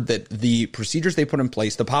covered that the procedures they put in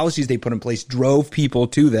place, the policies they put in place drove people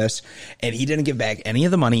to this, and he didn't give back any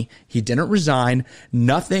of the money. He didn't resign.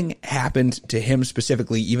 Nothing happened to him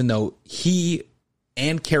specifically, even though he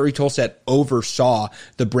and Carrie Tolstedt oversaw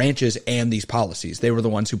the branches and these policies. They were the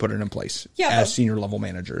ones who put it in place as senior level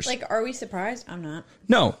managers. Like, are we surprised? I'm not.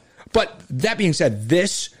 No. But that being said,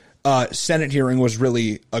 this Senate hearing was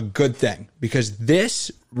really a good thing,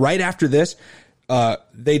 because right after this,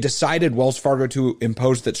 they decided Wells Fargo to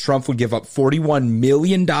impose that Strumpf would give up $41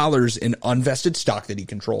 million in unvested stock that he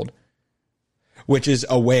controlled, which is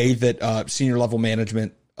a way that senior level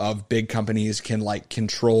management of big companies can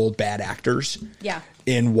control bad actors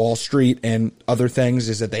in Wall Street and other things,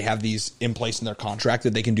 is that they have these in place in their contract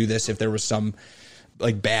that they can do this if there was some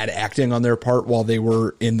bad acting on their part while they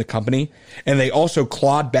were in the company. And they also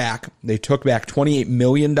took back $28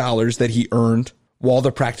 million that he earned while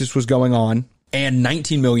the practice was going on, and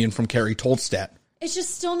 $19 million from Carrie Tolstedt. It's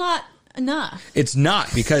just still not enough. It's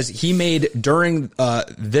not, because he made, during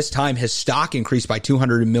this time, his stock increased by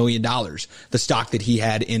 $200 million. The stock that he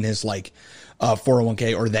had in his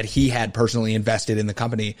 401k, or that he had personally invested in the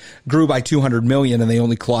company, grew by $200 million, and they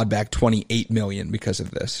only clawed back $28 million because of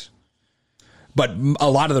this. But a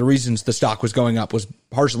lot of the reasons the stock was going up was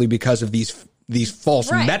partially because of these false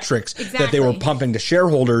metrics that they were pumping to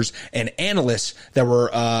shareholders and analysts that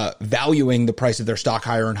were valuing the price of their stock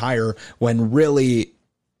higher and higher, when really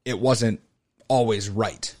it wasn't always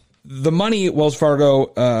right. The money Wells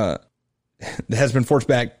Fargo has been forced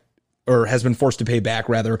to pay back,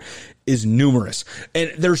 is numerous.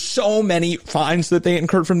 And there's so many fines that they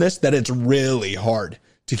incurred from this that it's really hard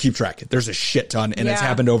to keep track. There's a shit ton, and it's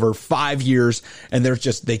happened over 5 years, and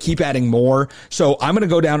they keep adding more. So I'm going to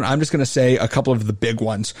go down. I'm just going to say a couple of the big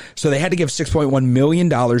ones. So they had to give $6.1 million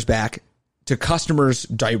back to customers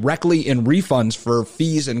directly in refunds for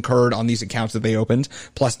fees incurred on these accounts that they opened,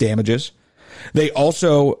 plus damages. They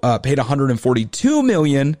also paid $142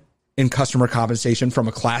 million in customer compensation from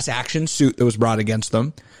a class action suit that was brought against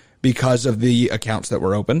them because of the accounts that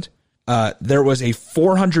were opened. There was a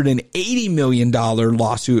 $480 million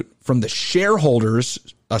lawsuit from the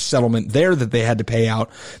shareholders, a settlement there that they had to pay out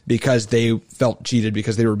because they felt cheated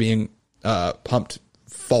because they were being pumped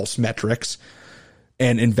false metrics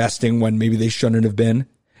and investing when maybe they shouldn't have been.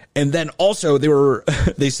 And then also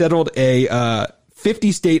they settled a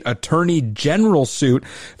 50-state attorney general suit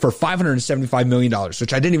for $575 million,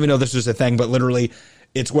 which I didn't even know this was a thing, but literally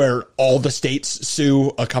it's where all the states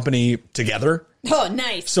sue a company together. Oh,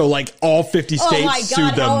 nice. So all 50 states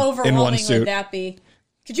sued them how overwhelming in one suit. would that be?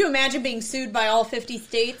 Could you imagine being sued by all 50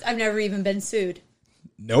 states? I've never even been sued.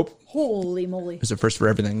 Nope. Holy moly. It's a first for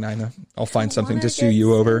everything, Nina. I'll find something to sue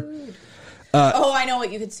you over. I know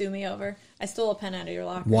what you could sue me over. I stole a pen out of your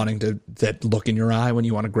locker. Wanting that look in your eye when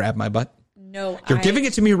you want to grab my butt? No. You're giving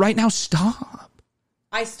it to me right now. Stop.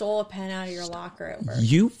 I stole a pen out of your locker over.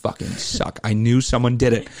 You fucking suck. I knew someone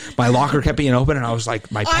did it. My locker kept being open, and I was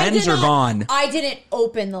like, my pens are gone. I didn't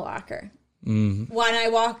open the locker. When I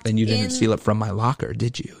walked in. Then you didn't steal it from my locker,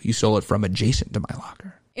 did you? You stole it from adjacent to my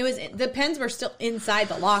locker. The pens were still inside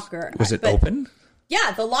the locker. Was it open?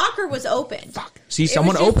 Yeah, the locker was open. Fuck. See,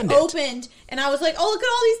 someone opened it. Opened, and I was like, oh, look at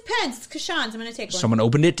all these pens. It's Kashan's. I'm going to take one. Someone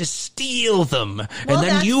opened it to steal them. And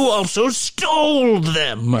then you also stole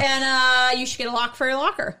them. And you should get a lock for your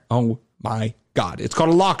locker. Oh, my God. It's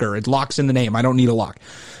called a locker. It locks in the name. I don't need a lock.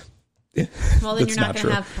 Well, then That's you're not not going to true.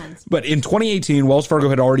 have pens. But in 2018, Wells Fargo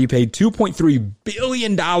had already paid $2.3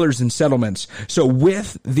 billion in settlements. So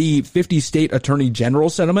with the 50 state attorney general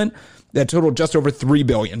settlement, that totaled just over $3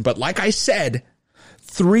 billion. But like I said,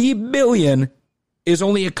 $3 billion is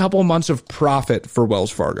only a couple months of profit for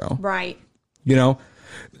Wells Fargo. Right. You know,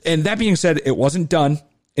 and that being said, it wasn't done.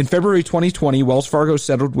 In February 2020, Wells Fargo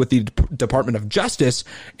settled with the Department of Justice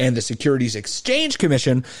and the Securities Exchange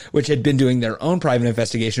Commission, which had been doing their own private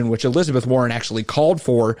investigation, which Elizabeth Warren actually called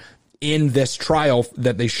for in this trial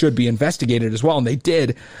that they should be investigated as well. And they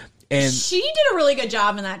did. And She did a really good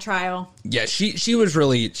job in that trial. yeah, she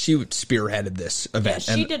spearheaded this event.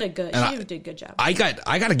 Yeah, she And- did a good job. I got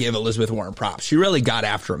to give Elizabeth Warren props. She really got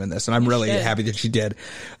after him in this, and I'm really did. happy that she did.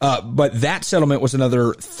 But that settlement was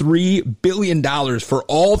another $3 billion for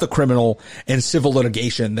all the criminal and civil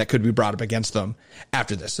litigation that could be brought up against them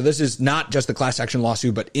after this. So this is not just the class action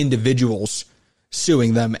lawsuit, but individuals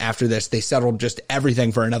suing them after this. They settled just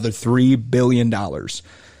everything for another $3 billion.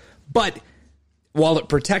 But while it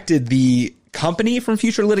protected the company from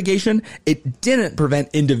future litigation, it didn't prevent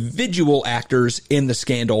individual actors in the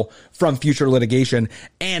scandal from future litigation.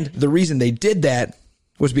 And the reason they did that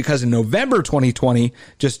was because in November 2020,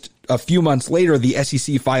 just a few months later, the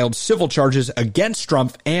SEC filed civil charges against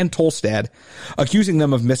Strumpf and Tolstad, accusing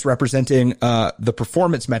them of misrepresenting the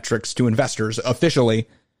performance metrics to investors officially.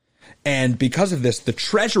 And because of this, the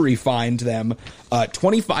Treasury fined them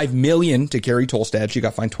 $25 million to Carrie Tolstad. She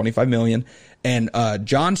got fined $25 million. And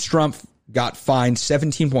John Strumpf got fined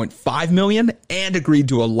 $17.5 million and agreed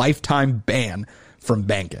to a lifetime ban from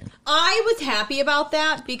banking. I was happy about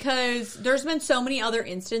that because there's been so many other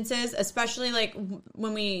instances, especially like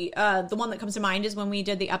when we, the one that comes to mind is when we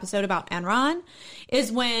did the episode about Enron,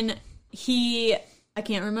 is when I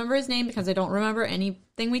can't remember his name because I don't remember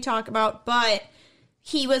anything we talk about, but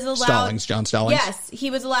he was allowed. John Stallings. Yes, he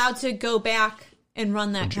was allowed to go back and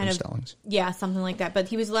run that kind of. Stallings. Yeah, something like that. But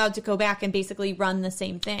he was allowed to go back and basically run the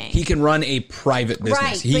same thing. He can run a private business.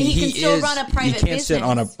 Right, but he can still run a private He can't sit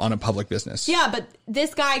business. on a public business. Yeah, but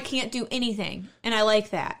this guy can't do anything, and I like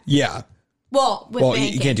that. Yeah. Well, with Well,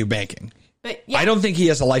 banking. you can't do banking. But yeah. I don't think he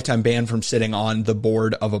has a lifetime ban from sitting on the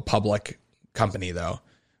board of a public company, though,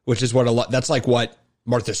 which is that's like what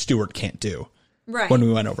Martha Stewart can't do. Right. When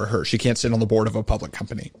we went over her, she can't sit on the board of a public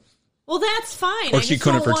company, Well, that's fine. Or I she just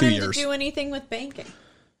couldn't don't for want 2 him years. to do anything with banking.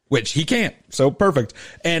 which he can't. So perfect.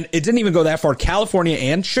 And it didn't even go that far. California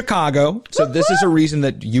and Chicago. So this is a reason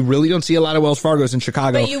that you really don't see a lot of Wells Fargos in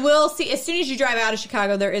Chicago. But you will see, as soon as you drive out of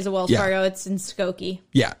Chicago, there is a Wells Yeah. Fargo. It's in Skokie.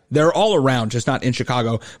 Yeah, they're all around, just not in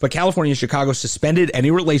Chicago. But California and Chicago suspended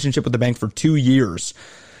any relationship with the bank for 2 years.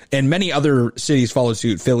 And many other cities followed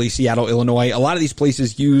suit. Philly, Seattle, Illinois. A lot of these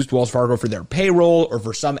places used Wells Fargo for their payroll or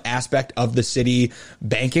for some aspect of the city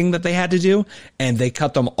banking that they had to do. And they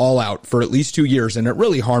cut them all out for at least 2 years. And it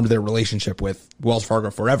really harmed their relationship with Wells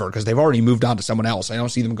Fargo forever because they've already moved on to someone else. I don't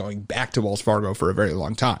see them going back to Wells Fargo for a very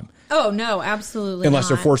long time. Oh, no, absolutely Unless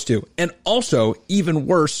not. they're forced to. And also, even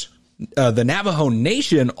worse, the Navajo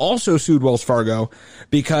Nation also sued Wells Fargo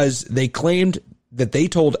because they claimed that they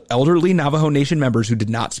told elderly Navajo Nation members who did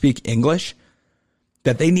not speak English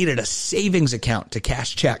that they needed a savings account to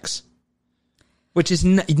cash checks, which is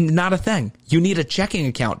not a thing. You need a checking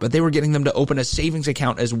account, but they were getting them to open a savings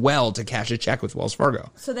account as well to cash a check with Wells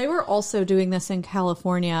Fargo. So they were also doing this in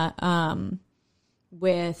California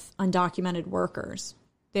with undocumented workers.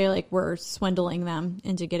 They were swindling them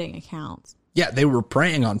into getting accounts. Yeah, they were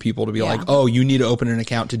preying on people to be like, oh, you need to open an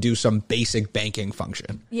account to do some basic banking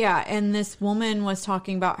function. Yeah, and this woman was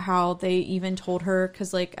talking about how they even told her,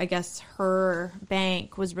 because, I guess her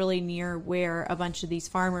bank was really near where a bunch of these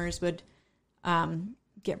farmers would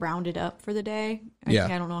get rounded up for the day. I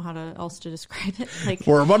don't know how else to describe it.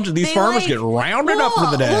 Where a bunch of these farmers get rounded up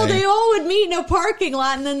for the day. Well, they all would meet in a parking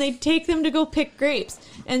lot, and then they'd take them to go pick grapes.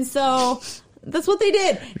 And so that's what they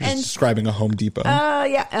did. Just describing a Home Depot.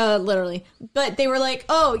 Literally. But they were like,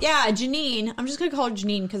 oh, yeah, Janine. I'm just going to call her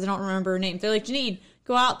Janine because I don't remember her name. They're like, Janine,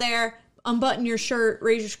 go out there, unbutton your shirt,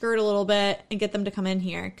 raise your skirt a little bit, and get them to come in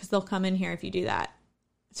here because they'll come in here if you do that.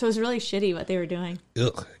 So it was really shitty what they were doing.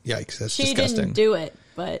 Ugh, yikes, that's She disgusting. didn't do it,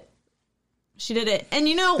 but she did it. And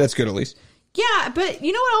That's good at least. yeah, but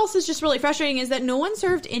you know what else is just really frustrating is that no one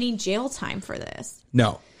served any jail time for this.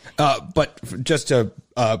 No. But just to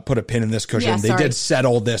put a pin in this cushion, they did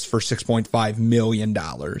settle this for $6.5 million.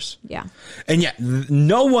 Yeah. And yet,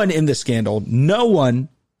 no one in the scandal, no one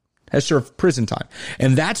has served prison time.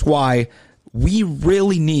 And that's why we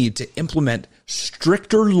really need to implement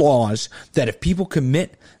stricter laws that if people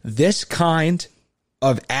commit this kind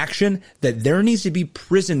of action that there needs to be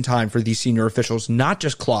prison time for these senior officials, not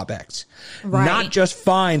just clawbacks, not just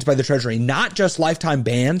fines by the Treasury, not just lifetime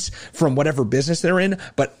bans from whatever business they're in,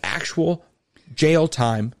 but actual jail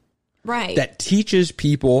time that teaches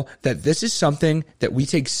people that this is something that we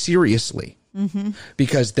take seriously.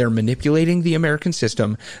 Because they're manipulating the American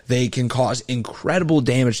system. They can cause incredible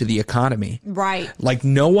damage to the economy. Right. Like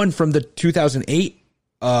no one from the 2008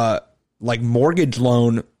 like mortgage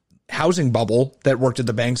loan housing bubble that worked at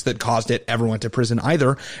the banks that caused it ever went to prison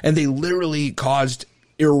either. And they literally caused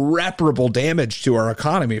irreparable damage to our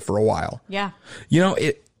economy for a while. Yeah. You know,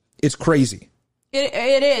 it's crazy.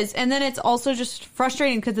 It is. And then it's also just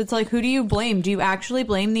frustrating because it's like, who do you blame? Do you actually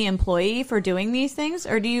blame the employee for doing these things,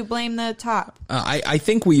 or do you blame the top? I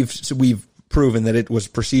think we've proven that it was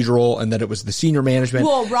procedural and that it was the senior management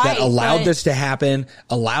that allowed this to happen,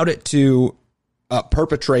 allowed it to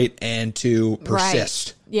perpetrate and to persist.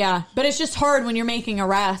 Right. Yeah. But it's just hard when you're making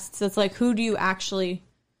arrests. It's like, who do you actually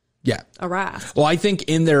arrest? Well, I think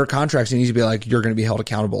in their contracts, it needs to be like, you're going to be held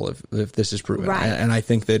accountable if this is proven. Right. And I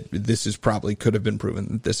think that this is probably could have been proven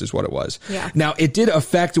that this is what it was. Yeah. Now, it did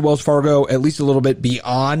affect Wells Fargo at least a little bit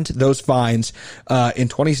beyond those fines. In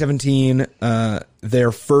 2017,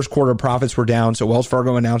 their first quarter profits were down. So Wells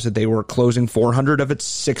Fargo announced that they were closing 400 of its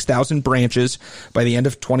 6,000 branches by the end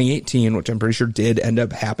of 2018, which I'm pretty sure did end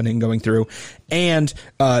up happening, going through. And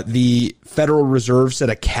the Federal Reserve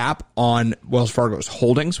set a cap on Wells Fargo's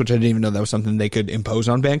holdings, which I didn't even know that was something they could impose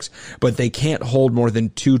on banks. But they can't hold more than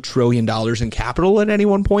 $2 trillion in capital at any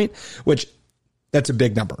one point, which that's a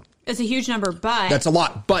big number. It's a huge number, but that's a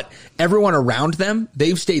lot. But everyone around them,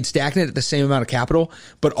 they've stayed stagnant at the same amount of capital.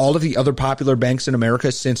 But all of the other popular banks in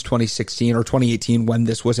America since 2016 or 2018, when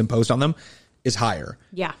this was imposed on them, is higher.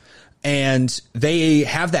 Yeah. And they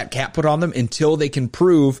have that cap put on them until they can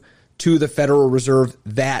prove to the Federal Reserve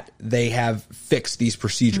that they have fixed these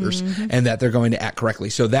procedures and that they're going to act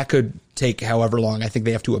correctly. So that could take however long. I think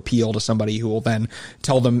they have to appeal to somebody who will then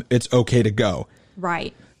tell them it's okay to go.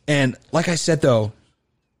 Right. And like I said, though,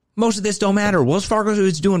 most of this don't matter. Wells Fargo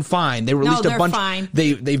is doing fine. They released a bunch. Fine.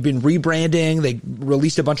 They've been rebranding. They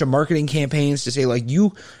released a bunch of marketing campaigns to say, like,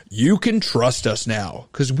 you can trust us now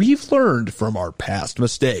because we've learned from our past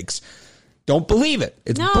mistakes. Don't believe it.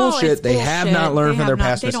 It's bullshit. They have not learned from their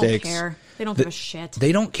past mistakes. They don't care. They don't give a shit.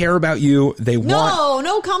 They don't care about you. They want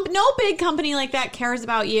no big company like that cares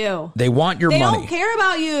about you. They want your money. They don't care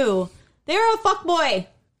about you. They're a fuckboy.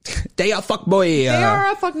 They are fuckboy. They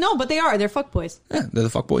are a fuck. No, but they are. They're fuckboys. Yeah, they're the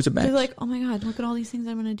fuckboys of banks. They're like, oh my god, look at all these things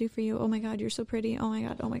I'm going to do for you. Oh my god, you're so pretty. Oh my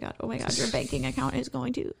god, oh my god, oh my god, your banking account is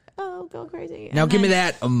going to go crazy. Now give me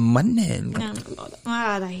that money.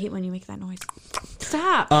 I hate when you make that noise.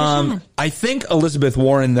 Stop. I think Elizabeth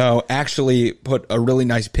Warren, though, actually put a really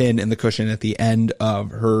nice pin in the cushion at the end of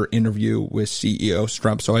her interview with CEO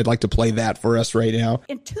Trump. So I'd like to play that for us right now.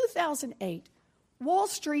 In 2008, Wall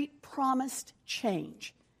Street promised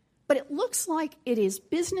change. But it looks like it is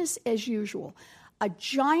business as usual. A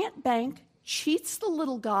giant bank cheats the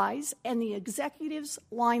little guys, and the executives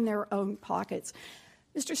line their own pockets.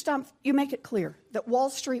 Mr. Stumpf, you make it clear that Wall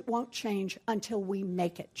Street won't change until we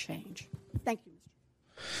make it change. Thank you,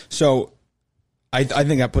 Mr. So I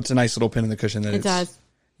think that puts a nice little pin in the cushion. That it does.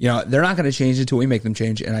 You know, they're not going to change until we make them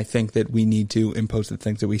change, and I think that we need to impose the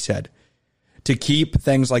things that we said to keep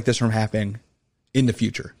things like this from happening in the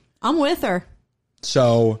future. I'm with her.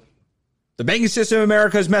 So the banking system in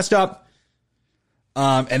America is messed up.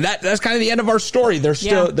 And that's kind of the end of our story. They're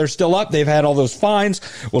still up. They've had all those fines.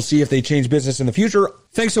 We'll see if they change business in the future.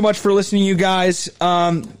 Thanks so much for listening, you guys.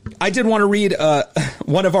 I did want to read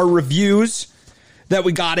one of our reviews that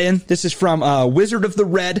we got in. This is from Wizard of the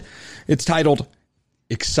Red. It's titled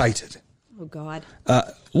Excited. Oh, God.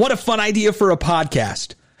 What a fun idea for a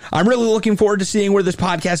podcast. I'm really looking forward to seeing where this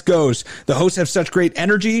podcast goes. The hosts have such great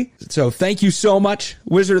energy. So thank you so much,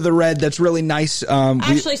 Wizard of the Red. That's really nice.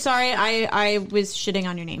 Actually, sorry, I was shitting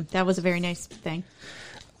on your name. That was a very nice thing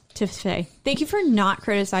to say. Thank you for not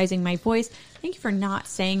criticizing my voice. Thank you for not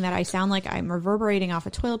saying that I sound like I'm reverberating off a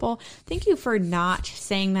toilet bowl. Thank you for not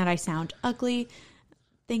saying that I sound ugly.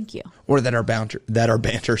 Thank you. Or that our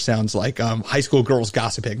banter sounds like high school girls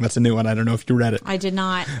gossiping. That's a new one. I don't know if you read it. I did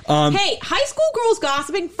not. Hey, high school girls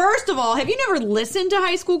gossiping. First of all, have you never listened to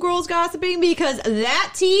high school girls gossiping? Because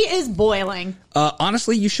that tea is boiling.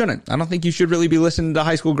 Honestly, you shouldn't. I don't think you should really be listening to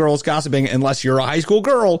high school girls gossiping unless you're a high school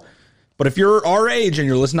girl. But if you're our age and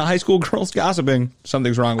you're listening to high school girls gossiping,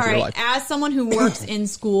 something's wrong with your life. As someone who works in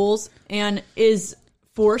schools and is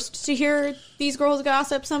forced to hear these girls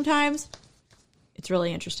gossip sometimes, It's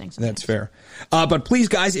really interesting sometimes. That's fair. But please,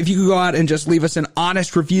 guys, if you could go out and just leave us an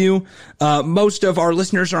honest review. Most of our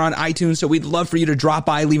listeners are on iTunes, so we'd love for you to drop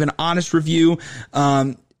by, leave an honest review,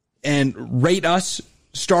 and rate us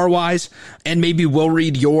star-wise, and maybe we'll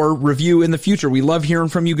read your review in the future. We love hearing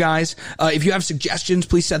from you guys. If you have suggestions,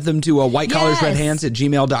 please send them to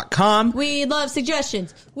whitecollarsredhands@gmail.com. We love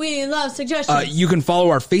suggestions. We love suggestions. You can follow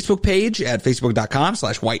our Facebook page at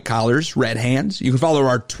facebook.com/whitecollarsredhands. You can follow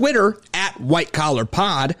our Twitter at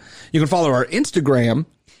whitecollarpod. You can follow our Instagram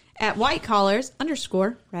at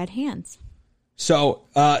whitecollars_redhands. So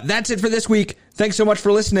that's it for this week. Thanks so much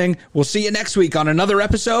for listening. We'll see you next week on another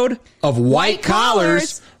episode of White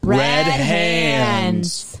Collars, Red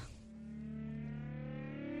Hands.